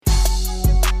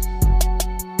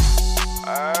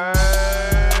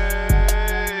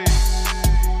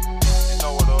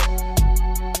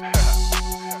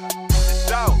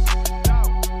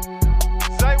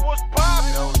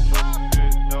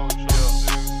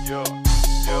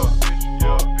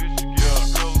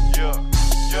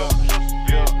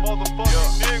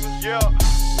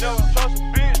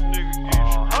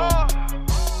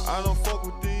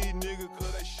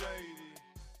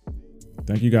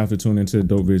Thank you guys for tuning into the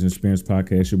Dope Vision Experience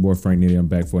podcast. Your boy Frank Nitty. I'm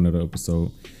back for another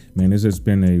episode. Man, this has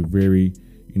been a very,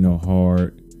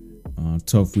 hard,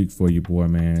 tough week for you, boy,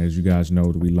 man. As you guys know,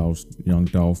 we lost Young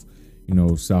Dolph,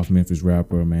 South Memphis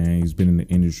rapper, man. He's been in the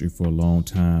industry for a long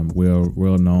time, well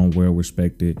known, well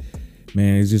respected.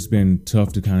 Man, it's just been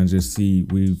tough to kind of just see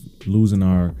we've losing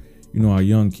our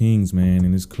young kings, man.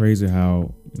 And it's crazy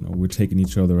how we're taking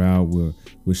each other out.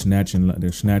 They're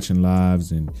snatching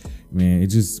lives, and man,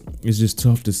 it's just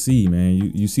tough to see,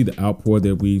 man. You see the outpour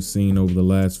that we've seen over the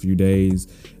last few days.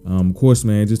 Of course,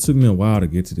 man, it just took me a while to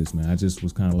get to this, man. I just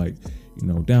was kind of like,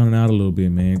 down and out a little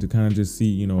bit, man, to kind of just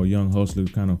see, a young hustler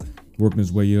kind of working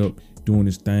his way up, doing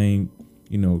his thing,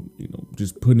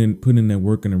 just putting in that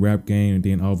work in the rap game, and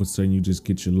then all of a sudden you just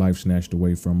get your life snatched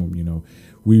away from him.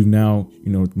 We've now,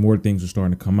 more things are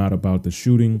starting to come out about the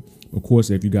shooting. Of course,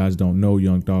 if you guys don't know,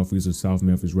 Young Dolph, he's a South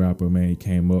Memphis rapper, man. He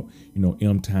came up,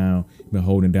 M-Town, been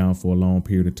holding down for a long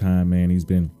period of time, man. He's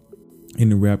been in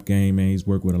the rap game, man. He's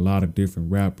worked with a lot of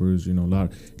different rappers, a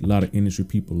lot of industry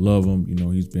people love him.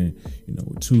 He's been,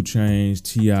 with 2 Chainz,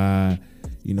 T.I.,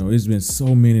 it's been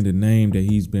so many to name that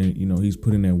he's been, he's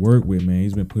putting that work with, man.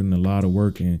 He's been putting a lot of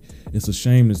work in. It's a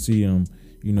shame to see him,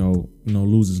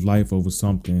 lose his life over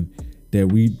something that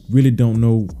we really don't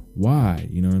know why.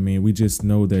 We just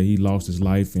know that he lost his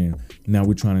life, and now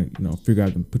we're trying to, figure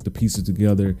out and put the pieces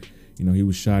together. He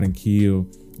was shot and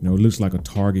killed. It looks like a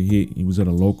target hit. He was at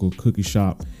a local cookie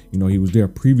shop. He was there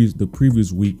the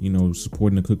previous week,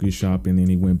 supporting the cookie shop, and then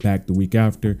he went back the week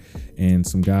after, and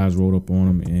some guys rolled up on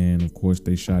him, and of course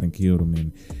they shot and killed him.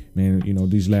 And man,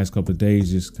 these last couple of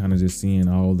days, just kind of just seeing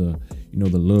all the,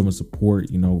 the love and support,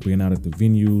 being out at the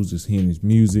venues, just hearing his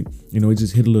music, it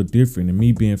just hit a little different. And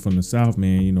me being from the South,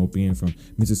 man, being from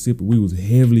Mississippi, we was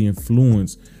heavily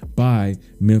influenced by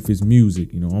Memphis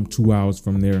music. I'm 2 hours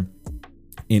from there.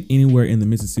 And anywhere in the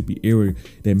Mississippi area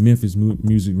that Memphis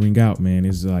music ring out, man,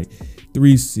 it's like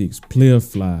 3-6, Player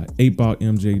Fly, 8 Ball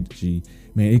MJG,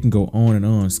 man, it can go on and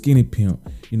on. Skinny Pimp,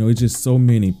 it's just so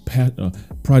many.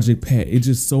 Project Pat, it's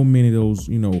just so many of those,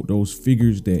 those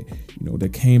figures that,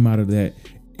 that came out of that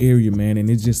area, man. And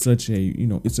it's just such a,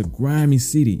 it's a grimy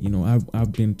city.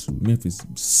 I've been to Memphis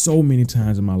so many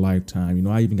times in my lifetime.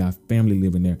 I even got family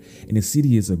living there, and the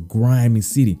city is a grimy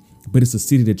city. But it's a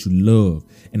city that you love.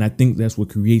 And I think that's what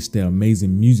creates that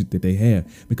amazing music that they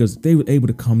have, because they were able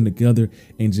to come together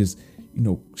and just,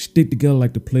 stick together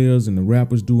like the players and the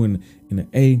rappers do in the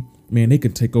A. Man, they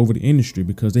could take over the industry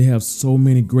because they have so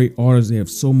many great artists. They have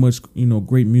so much,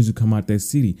 great music come out that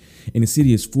city. And the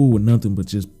city is full with nothing but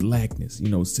just blackness,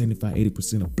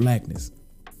 75-80% of blackness.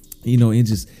 It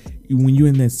just, when you're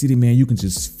in that city, man, you can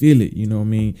just feel it.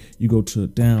 You go to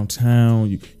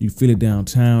downtown, you feel it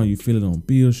downtown, you feel it on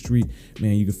Beale Street,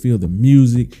 man. You can feel the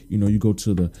music. You go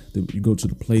to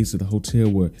the place at the hotel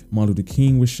where Martin Luther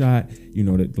King was shot.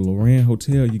 The Lorraine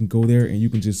Hotel. You can go there and you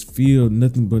can just feel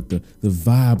nothing but the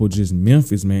vibe of just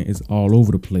Memphis, man. It's all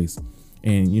over the place.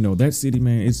 And that city,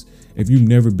 man, if you've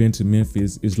never been to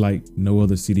Memphis, it's like no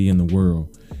other city in the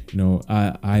world.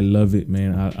 I love it,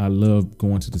 man. I love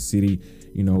going to the city,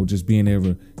 just being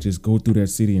able to just go through that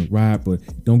city and ride. But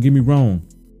don't get me wrong,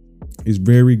 it's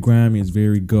very grimy, it's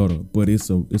very gutter, but it's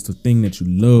a thing that you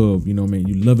love, man.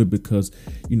 You love it because,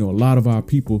 a lot of our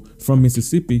people from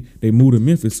Mississippi, they moved to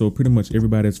Memphis. So pretty much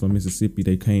everybody that's from Mississippi,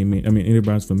 they came in.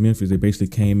 Everybody's from Memphis, they basically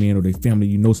came in, or their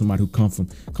family, somebody who come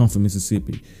from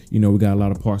Mississippi. We got a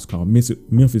lot of parts called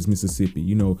Memphis, Mississippi.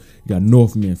 You got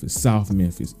North Memphis, South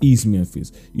Memphis, East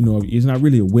Memphis. It's not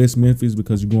really a West Memphis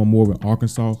because you're going more of in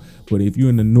Arkansas. But if you're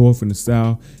in the North and the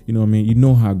South, you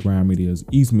know how grimy it is.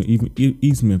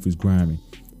 East Memphis grimy.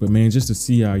 But man, just to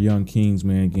see our young kings,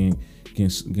 man,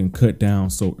 getting cut down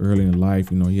so early in life.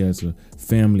 He has a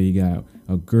family, he got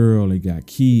a girl, he got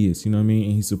kids, and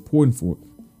he's supporting for it.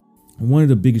 One of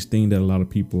the biggest things that a lot of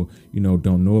people,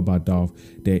 don't know about Dolph,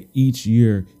 that each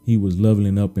year he was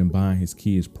leveling up and buying his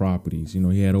kids' properties.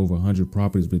 He had over 100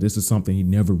 properties, but this is something he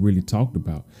never really talked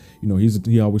about.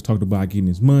 He always talked about getting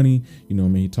his money.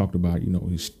 He talked about,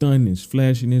 his stunt, his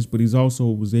flashiness, but he's also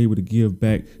was able to give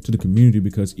back to the community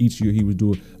because each year he would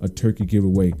do a turkey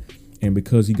giveaway. And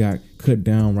because he got cut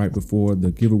down right before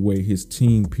the giveaway, his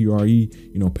team, PRE,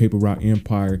 Paper Route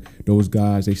Empire, those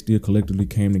guys, they still collectively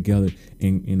came together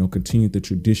and, continued the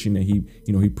tradition that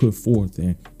he put forth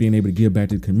and being able to give back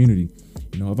to the community.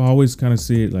 I've always kind of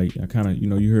said, like, you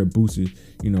heard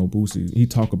Boosie, he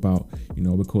talk about,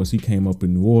 because he came up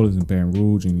in New Orleans and Baton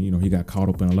Rouge, and, he got caught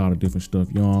up in a lot of different stuff,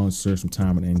 served some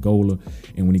time in Angola.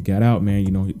 And when he got out, man,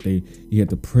 he had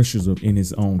the pressures of in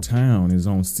his own town, his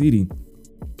own city.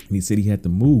 And he said he had to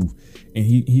move. And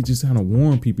he just kind of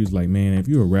warned people. He's like, man, if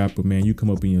you're a rapper, man, you come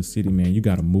up in your city, man, you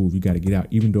got to move. You got to get out.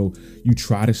 Even though you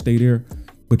try to stay there,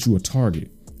 but you a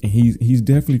target. And he's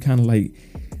definitely kind of like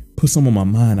put some on my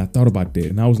mind. I thought about that.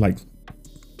 And I was like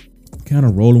kind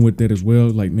of rolling with that as well.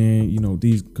 Like, man, you know,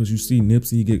 because you see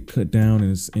Nipsey get cut down in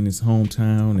his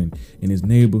hometown and in his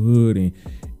neighborhood.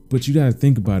 But you got to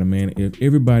think about it, man. If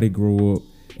everybody grow up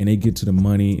and they get to the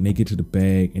money and they get to the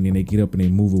bag and then they get up and they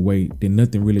move away, then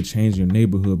nothing really changes in your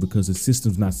neighborhood because the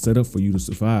system's not set up for you to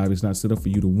survive. It's not set up for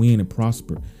you to win and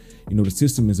prosper. You know, the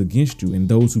system is against you, and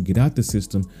those who get out the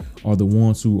system are the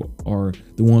ones who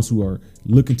are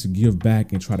looking to give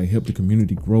back and try to help the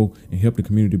community grow and help the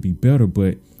community be better.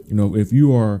 But you know, if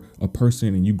you are a person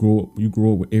and you grow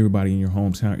up with everybody in your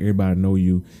hometown, everybody know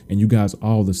you, and you guys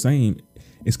all the same,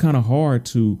 it's kind of hard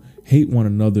to hate one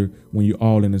another when you're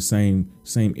all in the same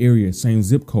area, same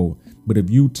zip code. But if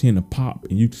you tend to pop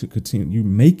and you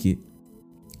make it,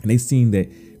 and they seen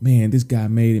that, man, this guy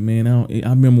made it, man. I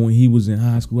remember when he was in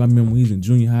high school. I remember when he was in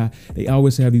junior high. They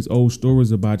always have these old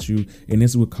stories about you, and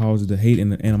this is what causes the hate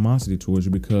and the animosity towards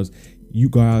you, because you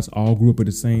guys all grew up at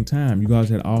the same time. You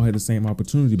guys all had the same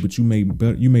opportunity, but you made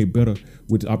better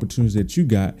with the opportunities that you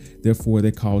got. Therefore,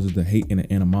 that causes the hate and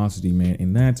the animosity, man.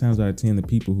 And 9 times out of 10, the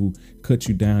people who cut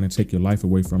you down and take your life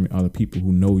away from you are the people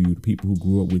who know you, the people who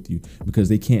grew up with you, because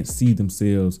they can't see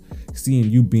themselves seeing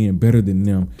you being better than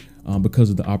them because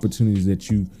of the opportunities that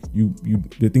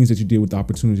the things that you did with the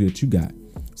opportunity that you got.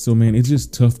 So, man, it's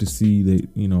just tough to see that,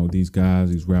 you know, these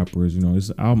guys, these rappers, you know,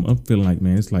 I'm feeling like,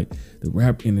 man, it's like the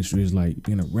rap industry is like,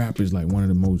 being a rapper is like one of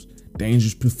the most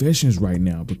dangerous professions right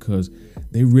now, because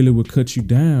they really will cut you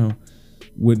down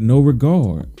with no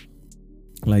regard.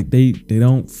 Like they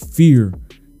don't fear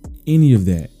any of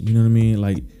that. You know what I mean?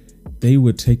 Like they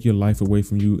would take your life away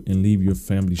from you and leave your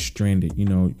family stranded. You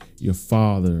know, your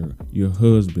father, your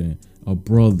husband, a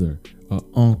brother, a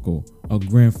uncle, a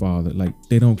grandfather. Like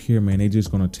they don't care, man. They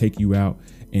just gonna take you out,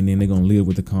 and then they're gonna live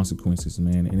with the consequences,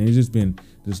 man. And it's just been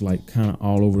just like kind of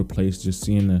all over the place, just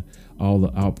seeing all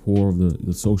the outpour of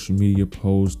the social media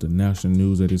posts, the national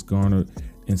news that it's garnered,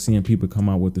 and seeing people come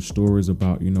out with the stories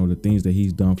about, you know, the things that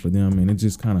he's done for them. And it's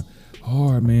just kind of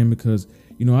hard, man, because,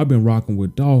 you know, I've been rocking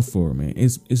with Dolph for, man,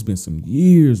 it's been some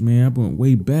years, man. I've been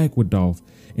way back with Dolph,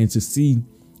 and to see,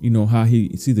 you know, how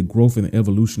he see the growth and the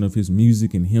evolution of his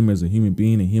music, and him as a human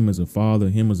being, and him as a father,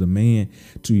 him as a man,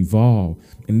 to evolve.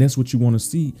 And that's what you want to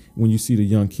see when you see the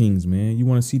young kings, man. You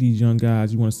want to see these young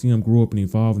guys. You want to see them grow up and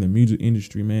evolve in the music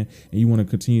industry, man. And you want to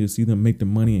continue to see them make the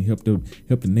money and help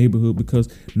the neighborhood, because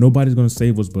nobody's going to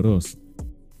save us but us.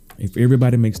 If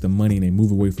everybody makes the money and they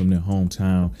move away from their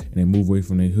hometown and they move away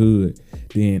from their hood,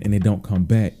 and they don't come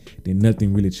back, then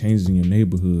nothing really changes in your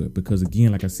neighborhood. Because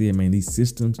again, like I said, man, these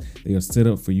systems, they are set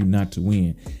up for you not to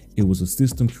win. It was a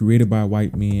system created by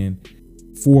white men,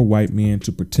 for white men,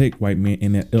 to protect white men,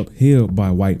 and that upheld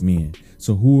by white men.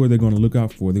 So who are they going to look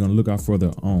out for? They're going to look out for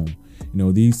their own. You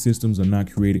know, these systems are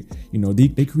not created. You know,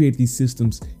 they create these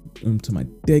systems to my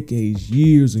decades,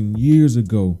 years and years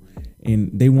ago.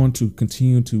 And they want to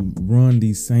continue to run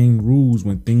these same rules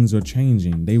when things are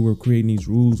changing. They were creating these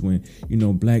rules when, you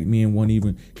know, black men weren't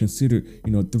even considered,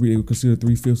 you know, they were considered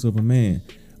 3/5 of a man.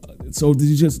 So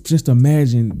just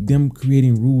imagine them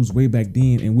creating rules way back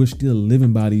then, and we're still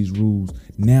living by these rules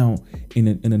now in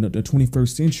the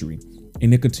 21st century.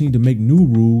 And they continue to make new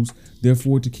rules,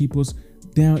 therefore, to keep us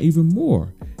down even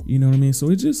more. You know what I mean?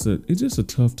 So it's just a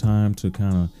tough time to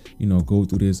kind of, you know, go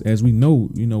through this. As we know,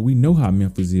 you know, we know how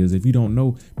Memphis is. If you don't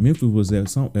know, Memphis was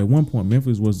at one point,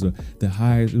 Memphis was the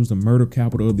highest. It was the murder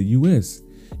capital of the U.S.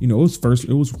 You know, it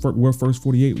was where First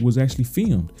 48 was actually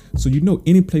filmed. So, you know,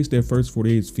 any place that First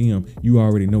 48 is filmed, you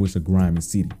already know it's a grimy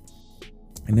city.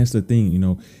 And that's the thing, you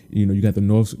know, you got the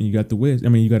north and you got the west. I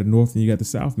mean, you got the north and you got the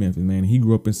South Memphis, man. He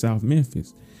grew up in South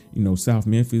Memphis. You know, South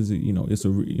Memphis, you know, it's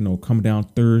come down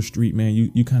 3rd Street, man.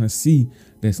 You kind of see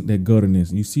that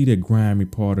gutterness. You see that grimy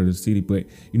part of the city, but,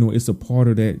 you know, it's a part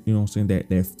of that, you know what I'm saying,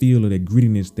 that feel of that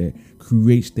grittiness that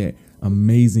creates that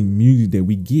amazing music that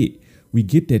we get. We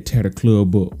get that Tatter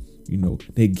Club up, you know,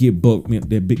 that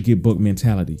big get buck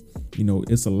mentality. You know,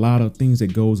 it's a lot of things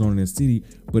that goes on in the city,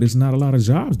 but it's not a lot of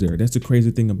jobs there. That's the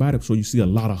crazy thing about it. So you see a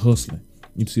lot of hustling.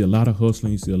 You see a lot of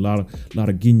hustling. You see a lot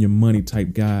of getting your money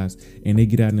type guys, and they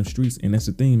get out in the streets. And that's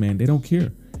the thing, man. They don't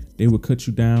care. They will cut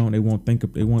you down. They won't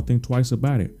think twice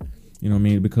about it. You know what I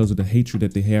mean? Because of the hatred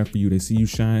that they have for you. They see you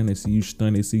shine. They see you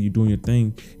stun. They see you doing your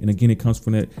thing. And again, it comes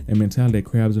from that mentality that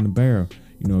crabs in the barrel.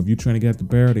 You know, if you're trying to get out the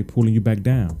barrel, they pulling you back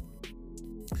down.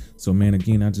 So, man,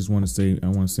 again, I want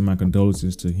to send my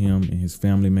condolences to him and his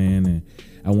family, man. And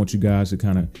I want you guys to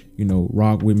kind of,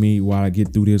 rock with me while I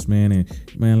get through this, man.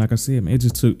 And man, like I said, man, it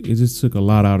just took a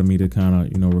lot out of me to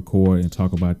kind of, record and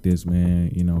talk about this, man,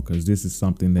 because this is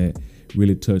something that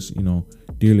really touched,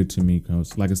 dearly to me.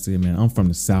 Because like I said, man, I'm from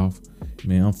the South,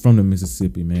 man. I'm from the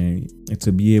Mississippi, man. And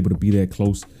to be able to be that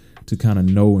close to kind of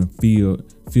know and feel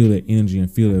that energy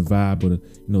and feel that vibe, but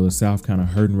the South kind of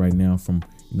hurting right now from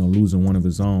losing one of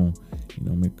his own,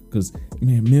 because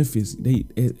Memphis, they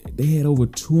had over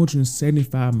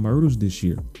 275 murders this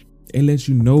year. It lets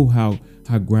you know how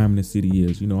grimy the city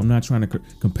is. I'm not trying to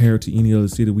compare it to any other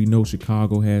city. We know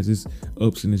Chicago has its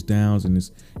ups and its downs and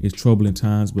its troubling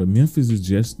times, but Memphis is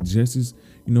just as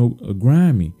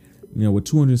grimy. With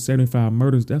 275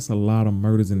 murders, that's a lot of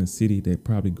murders in the city that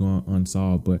probably gone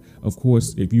unsolved. But of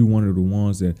course, if you're one of the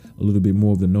ones that a little bit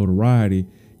more of the notoriety,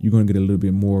 you're going to get a little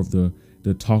bit more of the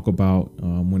talk about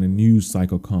when the news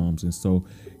cycle comes. And so,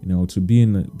 to be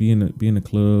in the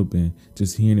club and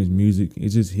just hearing his music, it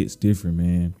just hits different,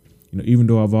 man. Even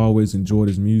though I've always enjoyed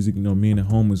his music, me and the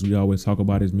homies, we always talk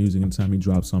about his music. Anytime he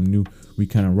drops something new, we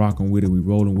kind of rocking with it, we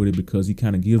rolling with it, because he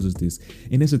kind of gives us this.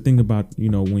 And that's the thing about,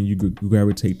 when you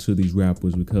gravitate to these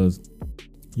rappers, because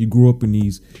you grew up in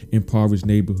these impoverished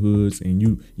neighborhoods and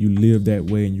you live that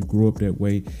way and you grew up that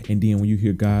way. And then when you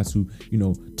hear guys who,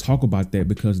 talk about that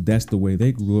because that's the way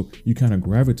they grew up, you kind of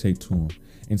gravitate to them.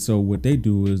 And so what they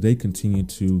do is they continue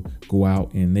to go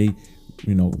out and they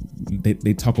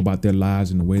talk about their lives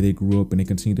and the way they grew up, and they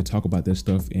continue to talk about their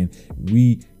stuff, and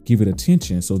we give it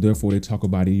attention. So therefore they talk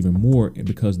about it even more,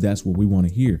 because that's what we want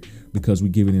to hear, because we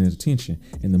give it attention.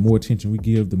 And the more attention we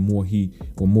give, the more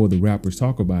the rappers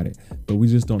talk about it. But we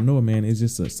just don't know, man. It's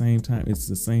just the same time. It's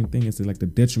the same thing. It's like the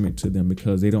detriment to them,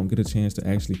 because they don't get a chance to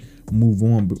actually move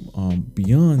on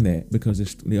beyond that,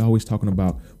 because they're always talking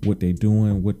about what they're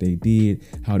doing, what they did,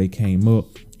 how they came up.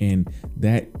 And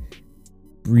that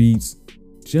breeds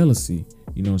jealousy,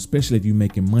 especially if you're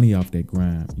making money off that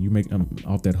grind, you make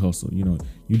off that hustle. You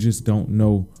just don't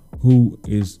know who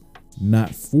is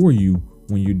not for you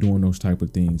when you're doing those type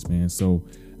of things, man. So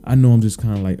I know I'm just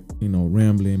kind of like,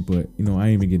 rambling, but I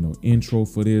ain't even get no intro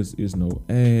for this. There's no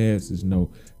ads, there's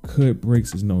no cut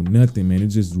breaks, there's no nothing, man.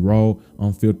 It's just raw,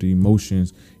 unfiltered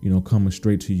emotions, coming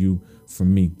straight to you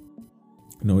from me.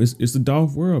 It's the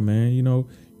Dolph world, man.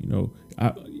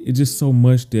 It's just so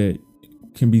much that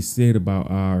can be said about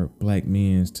our black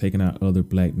men taking out other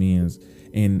black men.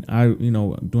 And I,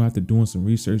 after doing some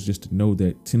research, just to know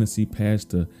that Tennessee passed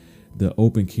the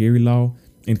open carry law.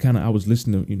 And kind of, I was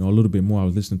listening to, a little bit more. I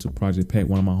was listening to Project Pat.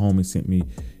 One of my homies sent me,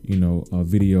 a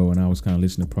video, and I was kind of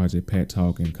listening to Project Pat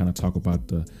talk and kind of talk about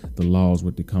the laws,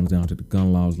 what it comes down to the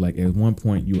gun laws. Like at one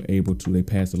point they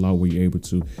passed a law where you're able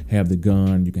to have the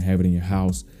gun, you can have it in your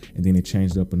house. And then they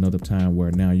changed it up another time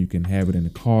where now you can have it in the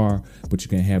car, but you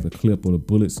can't have the clip or the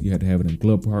bullets. You have to have it in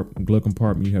the glove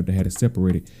compartment. You have to have it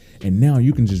separated. And now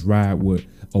you can just ride with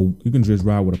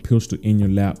a pistol in your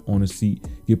lap on a seat,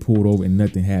 get pulled over, and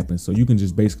nothing happens. So you can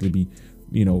just basically be,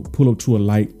 pull up to a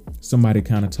light, somebody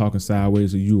kind of talking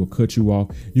sideways or you will cut you off.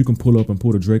 You can pull up and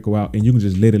pull the Draco out, and you can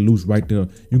just let it loose right there.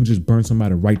 You can just burn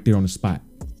somebody right there on the spot.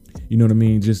 You know what I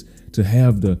mean? Just to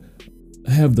have the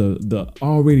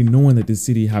already knowing that this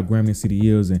city, how grimy the city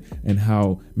is, and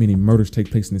how many murders take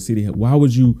place in the city. Why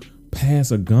would you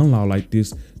pass a gun law like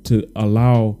this to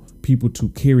allow people to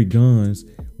carry guns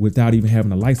without even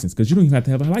having a license? Because you don't even have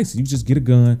to have a license. You just get a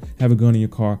gun, have a gun in your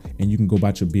car, and you can go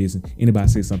about your business. Anybody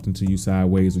say something to you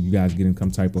sideways, or you guys get in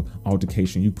some type of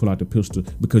altercation, you pull out the pistol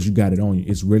because you got it on you.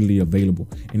 It's readily available,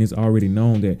 and it's already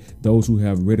known that those who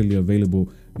have readily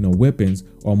available weapons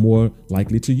are more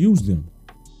likely to use them.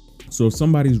 So if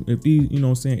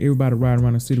everybody riding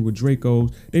around the city with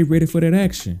Dracos, they ready for that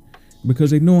action,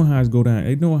 because they know how it go down.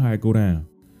 They know how it go down.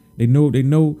 They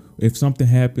know if something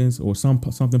happens or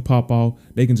something pop off,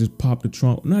 they can just pop the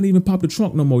trunk. Not even pop the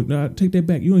trunk no more. Nah, take that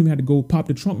back. You don't even have to go pop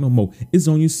the trunk no more. It's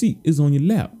on your seat. It's on your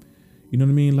lap. You know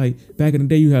what I mean? Like back in the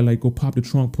day, you had go pop the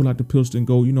trunk, pull out the pistol, and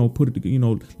go, put it,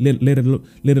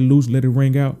 let it loose, let it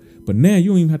ring out. But now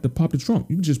you don't even have to pop the trunk.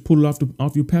 You can just pull it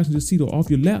off your passenger seat or off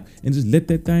your lap and just let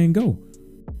that thing go.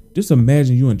 Just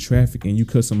imagine you in traffic and you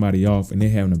cut somebody off and they're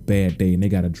having a bad day and they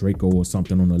got a Draco or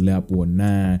something on the lap, or a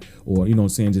 9, or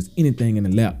just anything in the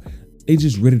lap. They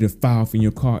just ready to fire off in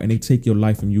your car, and they take your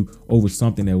life from you over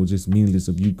something that was just meaningless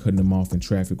of you cutting them off in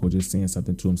traffic or just saying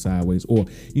something to them sideways. Or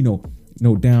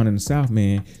down in the South,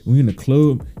 man, when you're in the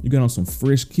club, you got on some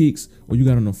fresh kicks, or you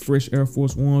got on them fresh Air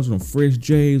Force Ones, or them fresh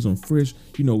J's, on fresh,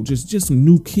 just some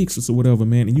new kicks or whatever,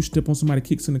 man, and you step on somebody's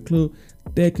kicks in the club,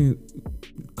 that can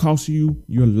cost you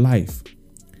your life.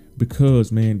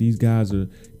 because, man, these guys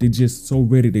they just so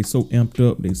ready. They so amped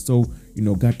up. They so,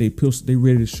 got their pills. They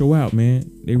ready to show out,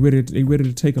 man. They ready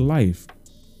to take a life.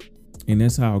 And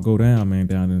that's how it go down, man,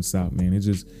 down in the South, man. It's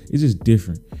just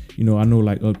different. I know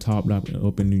like up top, like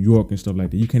up in New York and stuff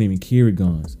like that, you can't even carry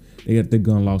guns. They got the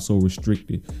gun law so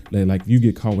restricted. Like if you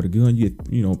get caught with a gun, you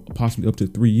get, possibly up to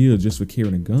 3 years just for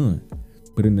carrying a gun.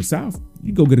 But in the South,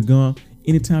 you go get a gun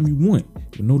anytime you want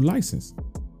with no license.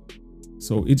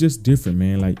 So it's just different,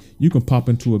 man. Like you can pop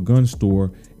into a gun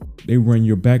store, they run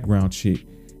your background check,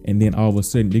 and then all of a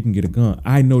sudden they can get a gun.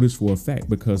 I know this for a fact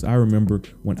because I remember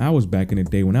when I was back in the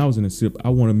day, when I was in the SIP, I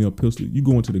wanted me a pistol. You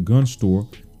go into the gun store,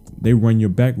 they run your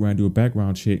background, do a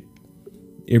background check,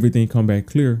 everything come back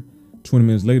clear. 20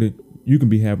 minutes later, you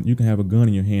can have a gun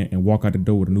in your hand and walk out the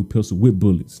door with a new pistol with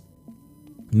bullets.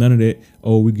 None of that,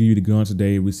 oh, we give you the gun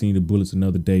today, we seen the bullets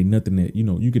another day. Nothing that,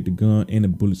 you get the gun and the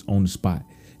bullets on the spot.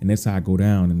 And that's how I go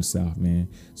down in the South, man.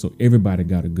 So everybody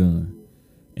got a gun.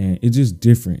 And it's just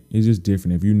different. It's just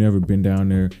different. If you've never been down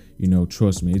there,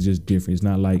 trust me, it's just different. It's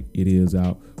not like it is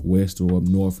out west or up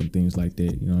north and things like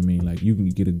that. You know what I mean? Like you can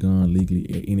get a gun legally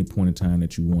at any point in time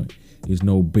that you want. There's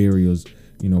no barriers,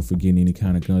 for getting any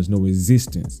kind of guns, no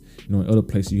resistance. In other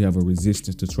places you have a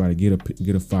resistance to try to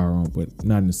get a firearm, but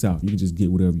not in the South. You can just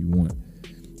get whatever you want.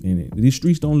 And these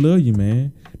streets don't love you,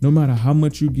 man. No matter how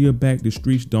much you give back, the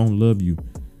streets don't love you.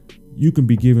 You can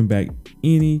be giving back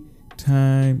any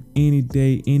time, any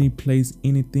day, any place,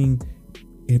 anything.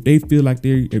 If they feel like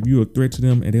if you're a threat to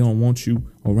them and they don't want you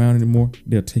around anymore,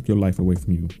 they'll take your life away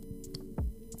from you.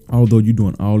 Although you're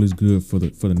doing all this good for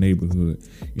the neighborhood,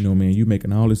 man, you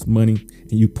making all this money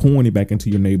and you pouring it back into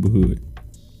your neighborhood.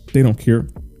 They don't care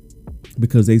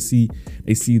because they see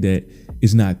that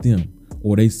it's not them,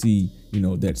 or they see,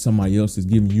 that somebody else is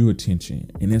giving you attention,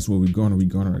 and that's where we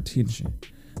garner attention.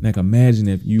 Like imagine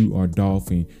if you are Dolph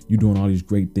and you doing all these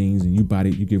great things and you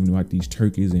giving out these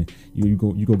turkeys, and you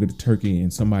go get the turkey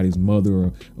and somebody's mother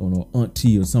or an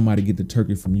auntie or somebody get the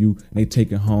turkey from you and they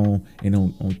take it home, and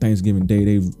on Thanksgiving Day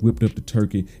they whipped up the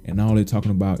turkey and all they're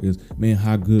talking about is, man,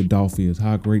 how good Dolph is,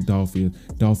 how great Dolph is.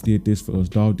 Dolph did this for us,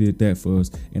 Dolph did that for us,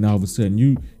 and all of a sudden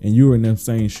you're in them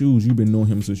same shoes. You've been knowing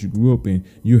him since you grew up, and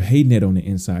you're hating that on the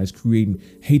inside. It's creating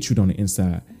hatred on the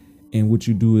inside. And what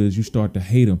you do is you start to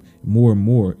hate him more and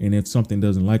more. And if something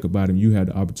doesn't like about him, you have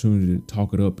the opportunity to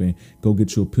talk it up and go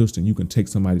get you a pistol, and you can take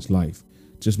somebody's life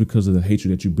just because of the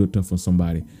hatred that you built up for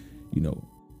somebody.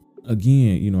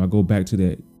 Again, I go back to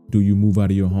that. Do you move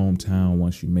out of your hometown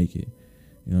once you make it?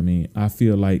 You know what I mean? I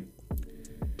feel like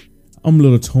I'm a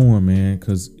little torn, man,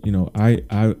 because,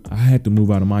 I had to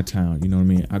move out of my town. You know what I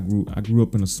mean? I grew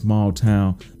up in a small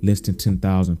town, less than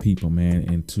 10,000 people, man,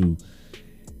 and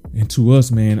to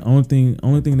us, man, only thing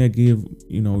that give,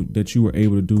 that you were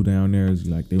able to do down there is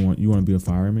like you want to be a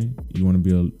fireman, you want to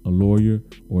be a lawyer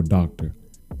or a doctor.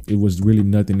 It was really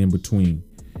nothing in between.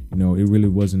 It really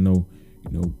wasn't no,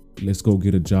 let's go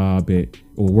get a job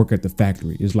or work at the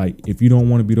factory. It's like if you don't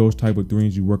want to be those type of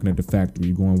things, you're working at the factory.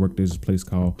 You go and work at this place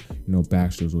called,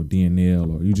 Baxter's or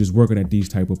DNL, or you just working at these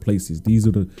type of places. These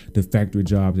are the factory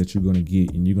jobs that you're gonna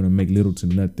get, and you're gonna make little to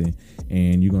nothing,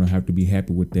 and you're gonna have to be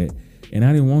happy with that. And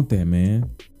I didn't want that, man.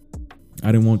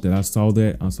 I didn't want that. I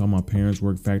saw my parents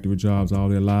work factory jobs all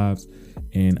their lives,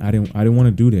 and I didn't want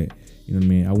to do that. You know what I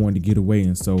mean? I wanted to get away,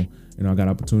 and so I got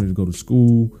opportunity to go to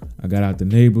school. I got out the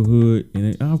neighborhood,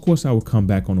 and of course I would come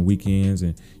back on the weekends,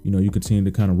 and you continue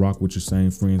to kind of rock with your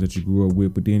same friends that you grew up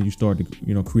with. But then you start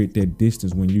to create that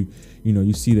distance when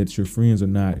you see that your friends are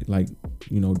not like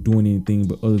doing anything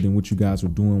but other than what you guys were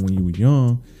doing when you were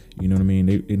young. You know what I mean?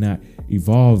 They're not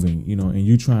evolving, and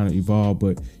you trying to evolve,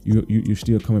 but you're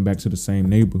still coming back to the same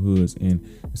neighborhoods. And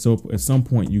so at some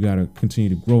point you got to continue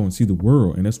to grow and see the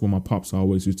world. And that's what my pops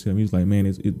always used to tell me. He's like, man,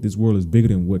 this world is bigger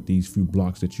than what these few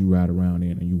blocks that you ride around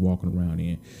in and you walking around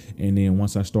in. And then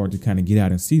once I started to kind of get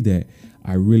out and see that,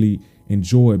 I really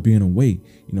enjoy being away,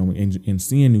 and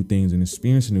seeing new things and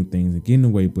experiencing new things and getting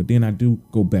away. But then I do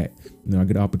go back. I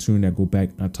get the opportunity to go back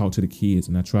and I talk to the kids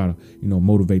and I try to,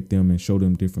 motivate them and show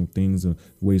them different things or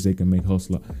ways they can make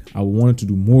hustle. I wanted to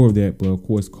do more of that, but of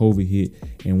course COVID hit.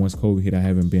 And once COVID hit, I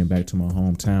haven't been back to my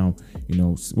hometown.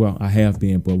 Well, I have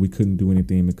been, but we couldn't do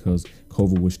anything because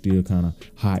COVID was still kind of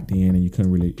hot then, and you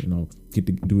couldn't really, get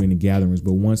to do any gatherings.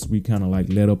 But once we kind of like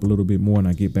let up a little bit more and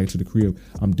I get back to the crib,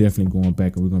 I'm definitely going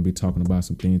back, and we're going to be talking about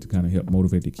some things to kind of help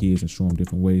motivate the kids and show them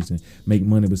different ways and make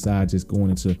money besides just going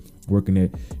into working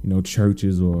at,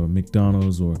 churches or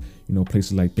McDonald's or,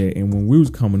 places like that. And when we was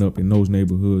coming up in those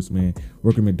neighborhoods, man,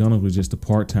 working at McDonald's was just the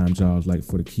part-time jobs, like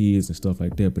for the kids and stuff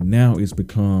like that. But now it's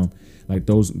become like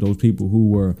those people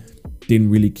who didn't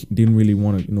really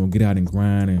want to, get out and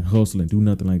grind and hustle and do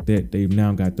nothing like that. They've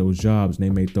now got those jobs, and they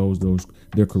made those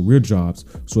their career jobs.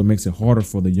 So it makes it harder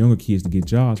for the younger kids to get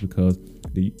jobs, because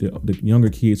the younger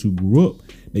kids who grew up,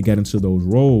 they got into those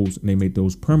roles and they made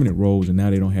those permanent roles, and now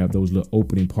they don't have those little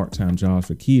opening part-time jobs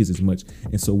for kids as much.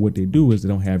 And so what they do is they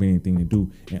don't have anything to do,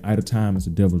 and idle time is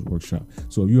the devil's workshop.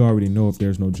 So if you already know if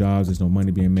there's no jobs, there's no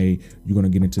money being made, you're going to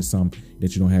get into something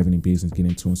that you don't have any business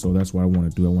getting into. And so that's what I want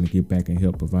to do. I want to get back and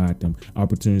help provide them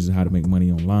opportunities of how to make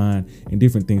money online and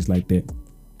different things like that.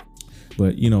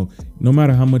 But no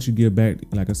matter how much you give back,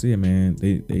 like I said, man,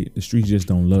 the streets just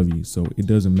don't love you. So it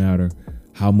doesn't matter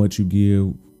how much you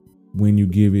give, when you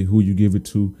give it, who you give it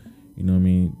to. You know what I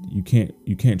mean?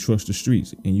 You can't trust the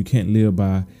streets, and you can't live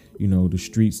by the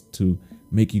streets to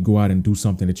make you go out and do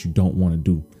something that you don't want to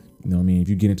do. You know what I mean? If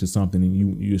you get into something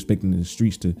and you're expecting the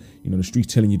streets to, the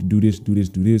streets telling you to do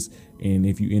this, and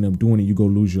if you end up doing it, you go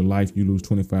lose your life. You lose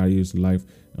 25 years of life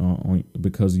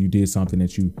because you did something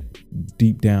that you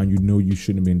deep down you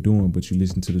shouldn't have been doing, but you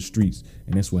listen to the streets,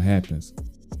 and that's what happens.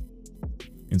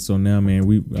 And so now, man,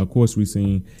 we've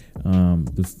seen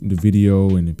the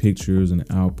video and the pictures and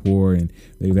the outpour, and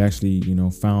they've actually,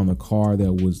 found a car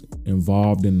that was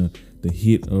involved in the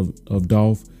hit of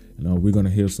Dolph. We're going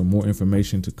to hear some more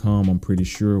information to come, I'm pretty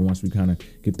sure, once we kind of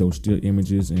get those still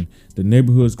images. And the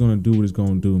neighborhood's going to do what it's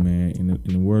going to do, man. And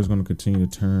the world's going to continue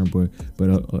to turn. But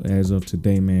as of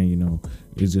today, man,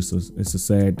 it's just it's a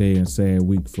sad day and sad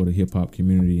week for the hip hop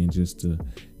community. And just to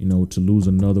lose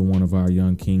another one of our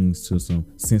young kings to some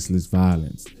senseless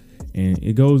violence. And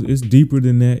it's deeper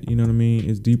than that. You know what I mean?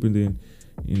 It's deeper than,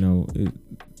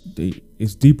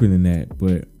 it's deeper than that.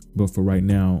 But for right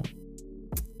now,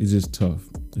 it's just tough.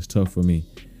 It's tough for me.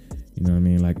 You know what I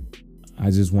mean? Like, I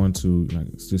just want to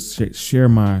just share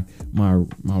my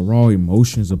raw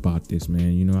emotions about this,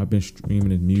 man. I've been streaming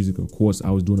his music. Of course,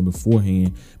 I was doing it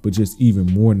beforehand, but just even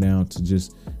more now to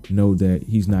just know that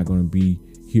he's not going to be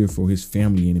here for his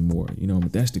family anymore.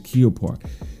 But that's the kill part.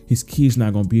 His kids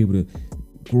not going to be able to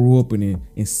grow up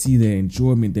and see the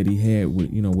enjoyment that he had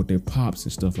with their pops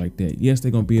and stuff like that. Yes,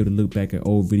 they're gonna be able to look back at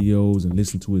old videos and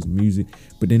listen to his music,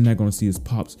 but they're not gonna see his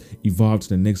pops evolve to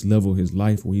the next level of his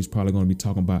life, where he's probably gonna be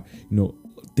talking about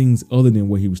things other than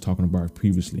what he was talking about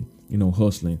previously.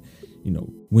 Hustling,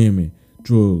 women,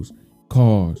 drugs,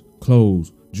 cars,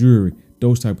 clothes, jewelry,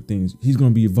 those type of things. He's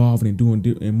going to be evolving and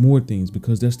doing more things,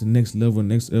 because that's the next level,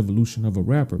 next evolution of a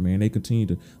rapper, man. They continue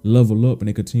to level up, and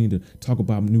they continue to talk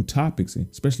about new topics, and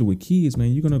especially with kids,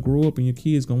 man. You're going to grow up and your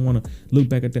kids going to want to look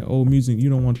back at that old music.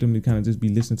 You don't want them to kind of just be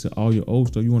listening to all your old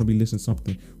stuff. You want to be listening to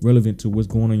something relevant to what's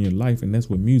going on in your life. And that's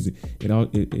what music,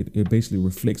 it basically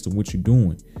reflects on what you're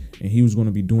doing. And he was going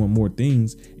to be doing more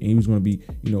things, and he was going to be,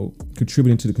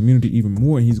 contributing to the community even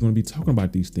more. And he's going to be talking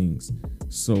about these things.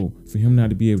 So for him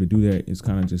not to be able to do that, it's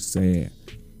kind of just sad.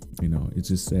 It's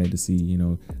just sad to see.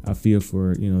 I feel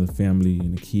for the family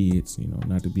and the kids,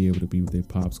 not to be able to be with their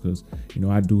pops, because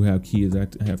I do have kids. I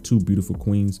have two beautiful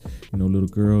queens, little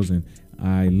girls, and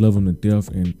I love them to death.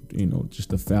 And just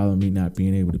the foul of me not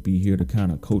being able to be here to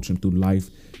kind of coach them through life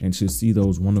and to see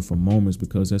those wonderful moments,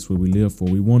 because that's what we live for.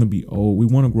 We want to be old. We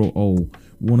want to grow old.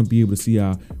 We want to be able to see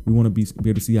our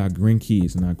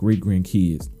grandkids and our great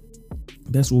grandkids.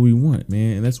 That's what we want,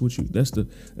 man. And I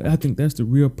think that's the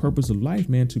real purpose of life,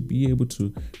 man, to be able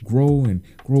to grow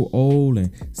old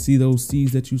and see those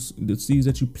seeds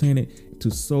that you planted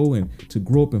to sow and to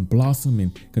grow up and blossom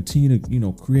and continue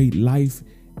to, create life,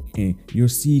 and your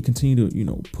seed continue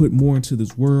to, put more into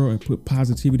this world and put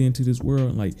positivity into this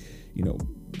world. Like,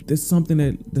 that's something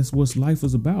that's what life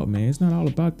is about, man. It's not all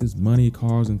about this money,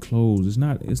 cars, and clothes.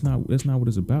 That's not what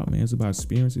it's about, man. It's about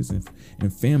experiences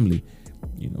and family.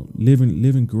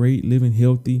 Living great, living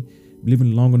healthy,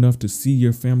 living long enough to see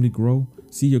your family grow,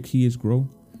 see your kids grow,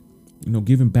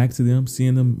 giving back to them,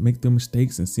 seeing them make their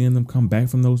mistakes and seeing them come back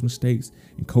from those mistakes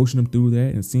and coaching them through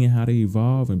that and seeing how they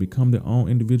evolve and become their own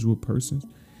individual persons.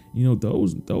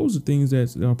 Those are things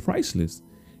that are priceless.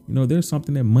 There's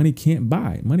something that money can't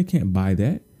buy. Money can't buy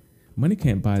that. Money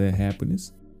can't buy that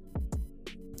happiness.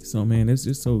 So, man, that's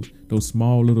just those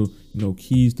small little,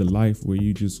 keys to life where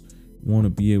you just want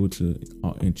to be able to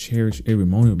and cherish every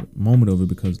moment of it,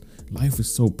 because life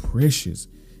is so precious.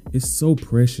 it's so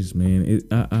precious, man.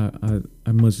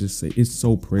 I must just say it's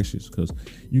so precious, because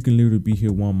you can literally be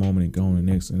here one moment and gone the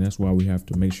next, and that's why we have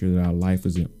to make sure that our life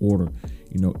is in order,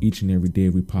 each and every day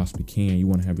we possibly can. You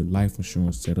want to have your life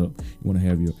insurance set up. You want to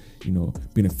have your,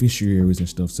 beneficiaries and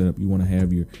stuff set up. You want to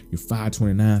have your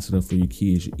 529 set up for your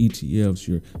kids, your ETFs,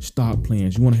 your stock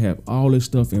plans. You want to have all this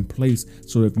stuff in place,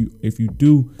 so if you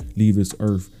do leave this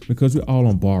earth, because we're all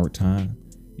on borrowed time.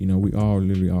 We all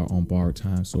literally are on borrowed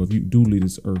time. So if you do leave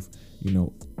this earth,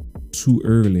 too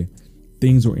early,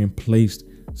 things are in place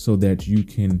so that you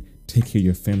can take care of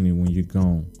your family when you're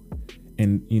gone.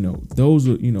 And, those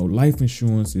are, life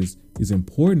insurance is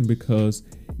important, because,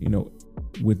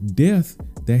 with death,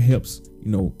 that helps,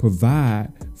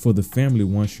 provide for the family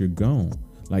once you're gone.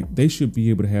 Like, they should be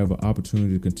able to have an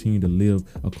opportunity to continue to live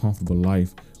a comfortable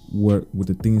life with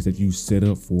the things that you set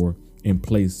up for in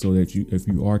place, so that if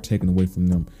you are taken away from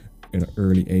them at an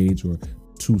early age or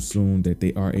too soon, that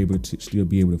they are able to still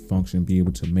be able to function, be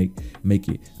able to make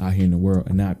it out here in the world,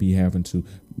 and not be having to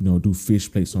do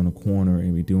fish plates on the corner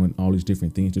and be doing all these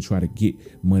different things to try to get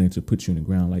money to put you in the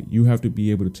ground. Like, you have to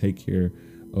be able to take care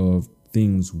of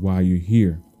things while you're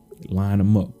here. Line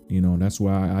them up. That's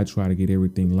why I try to get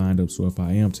everything lined up, so if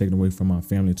I am taken away from my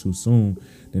family too soon,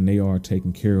 then they are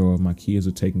taken care of. My kids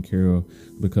are taken care of,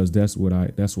 because that's what I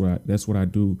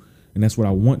do, and that's what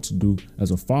I want to do as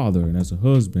a father and as a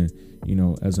husband.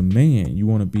 As a man, you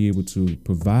want to be able to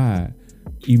provide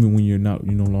even when you're no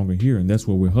longer here, and that's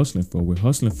what we're hustling for. We're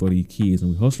hustling for these kids,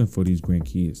 and we're hustling for these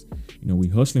grandkids.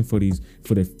 We're hustling for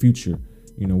their future.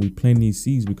 We plant these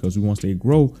seeds because once they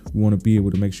grow, we want to be able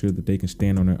to make sure that they can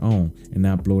stand on their own and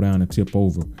not blow down and tip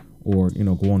over, or,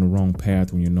 go on the wrong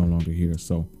path when you're no longer here.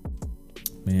 So,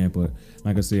 man, but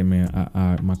like I said, man,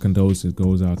 I my condolences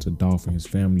goes out to Dolph and his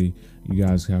family. You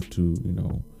guys have to,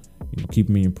 keep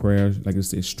me in prayer. Like I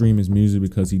said, stream his music,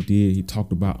 because he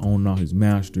talked about owning all his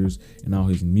masters and all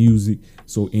his music.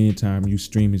 So anytime you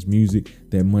stream his music,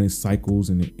 that money cycles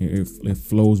and it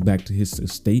flows back to his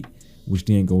estate, which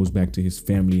then goes back to his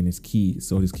family and his kids.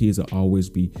 So his kids will always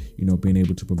be, being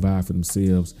able to provide for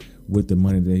themselves with the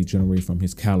money that they generate from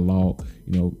his catalog,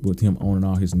 with him owning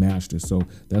all his masters. So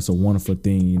that's a wonderful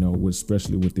thing,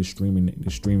 especially with the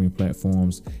streaming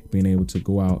platforms, being able to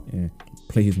go out and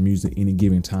play his music any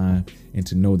given time, and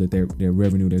to know that their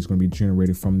revenue that's going to be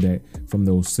generated from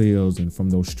those sales and from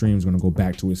those streams going to go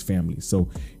back to his family. So,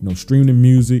 stream the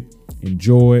music,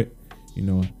 enjoy it,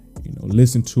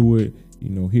 listen to it,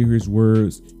 hear his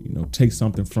words, take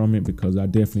something from it, because I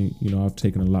definitely, I've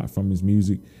taken a lot from his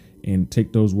music, and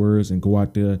take those words and go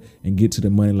out there and get to the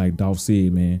money. Like Dolph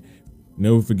said, man,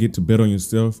 never forget to bet on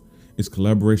yourself. It's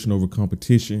collaboration over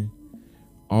competition.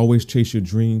 Always chase your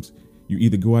dreams. You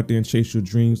either go out there and chase your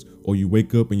dreams, or you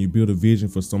wake up and you build a vision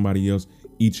for somebody else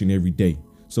each and every day.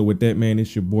 So with that, man,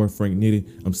 it's your boy Frank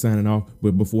Nitty. I'm signing off.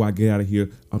 But before I get out of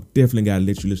here, I definitely got to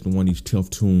let you listen to one of these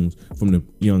tough tunes from the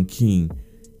young king,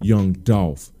 Young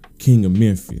Dolph, King of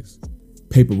Memphis,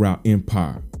 Paper Route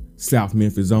Empire, South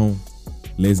Memphis on.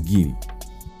 Let's get it.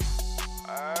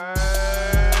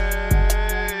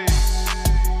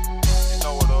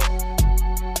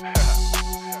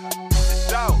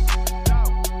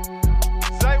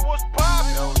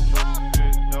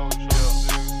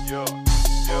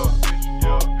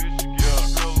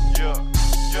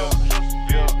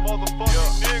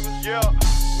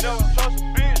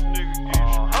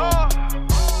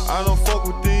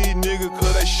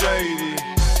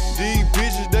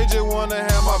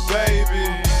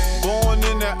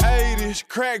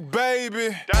 Crack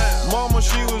baby. Damn. Mama,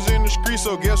 she was in the street,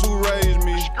 so guess who raised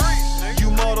me? You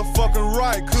motherfucking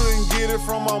right, couldn't get it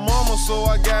from my mama, so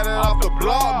I got it off the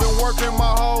block. Been working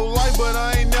my whole life, but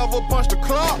I ain't never punched a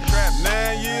clock.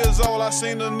 9 years old, I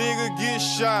seen a nigga get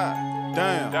shot.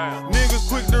 Damn. Niggas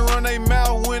quick to run they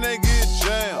mouth when they get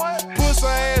jammed. Pussy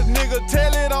ass nigga,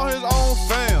 tell it on his own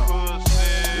fam.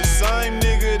 The same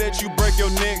nigga that you break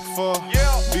your neck for,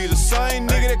 be the same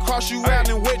nigga that cross you out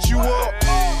and wet you up.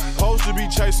 Supposed to be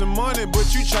chasing money,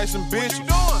 but you chasing bitches.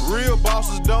 Real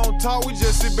bosses don't talk, we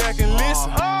just sit back and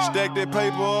listen. Stack that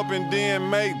paper up and then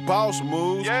make boss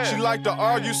moves. She like to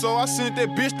argue, so I sent that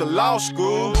bitch to law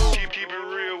school. Keep it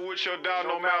real with your dog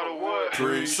no matter what.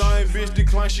 Preach. Same bitch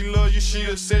decline, she love you,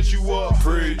 she'll set you up.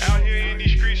 Preach. Out here in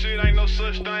these streets, it ain't no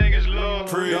such thing as love.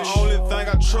 Preach. The only thing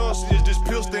I trust is this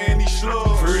pistol and these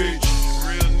slugs. Preach.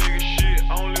 Real nigga shit,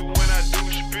 only when I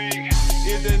do speak.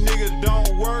 If that nigga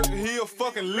don't work, he a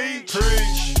fucking leech.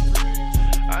 Preach.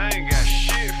 I ain't got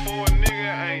shit for a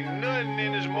nigga, ain't nothing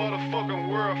in this motherfucking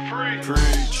world free.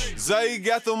 Preach. Zay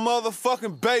got the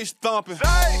motherfucking bass thumping.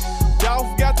 Zay.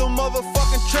 Dolph got the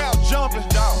motherfucking trap jumping.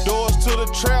 Doors to the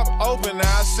trap open,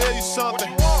 now I sell you something.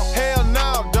 Hell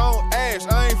no, don't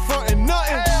ask, I ain't frontin'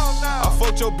 nothing. I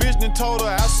fucked your bitch and told her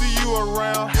I see you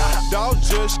around. Dog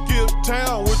just skipped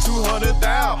town with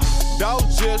 200,000. Dog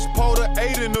just pulled an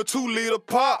 8 in a 2-liter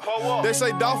pop. They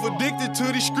say Dolph addicted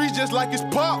to these streets just like his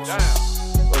pops.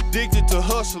 Addicted to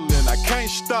hustling, I can't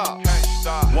stop.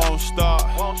 Won't stop.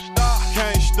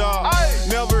 Can't stop.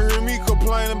 Never hear me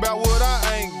complain about what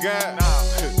I ain't got.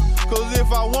 Cause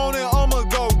if I want it, I'ma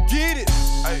go get it.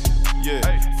 Yeah.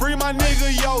 Free my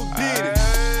nigga, yo, did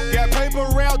it. Got paper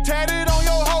round tatted on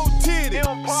your whole titty.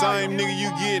 Same nigga you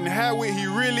getting high with, he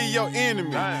really your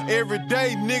enemy. Every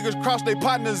day niggas cross their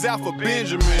partners out for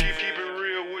Benjamin.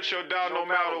 Your dog no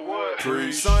matter what.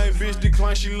 Preach. Same bitch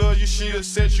decline, she love you, she'll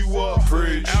set you up.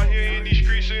 Preach. Out here in these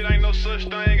streets, it ain't no such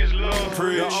thing as love.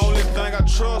 Preach. The only thing I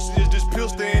trust is this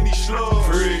pistol and these slugs.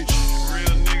 Preach.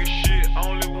 Real nigga shit,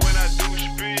 only when I do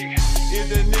speak. If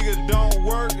that nigga don't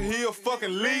work, he'll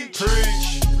fucking leak.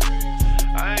 Preach.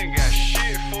 I ain't got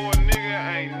shit for a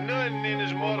nigga, ain't nothing in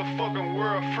this motherfucking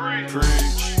world free.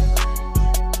 Preach.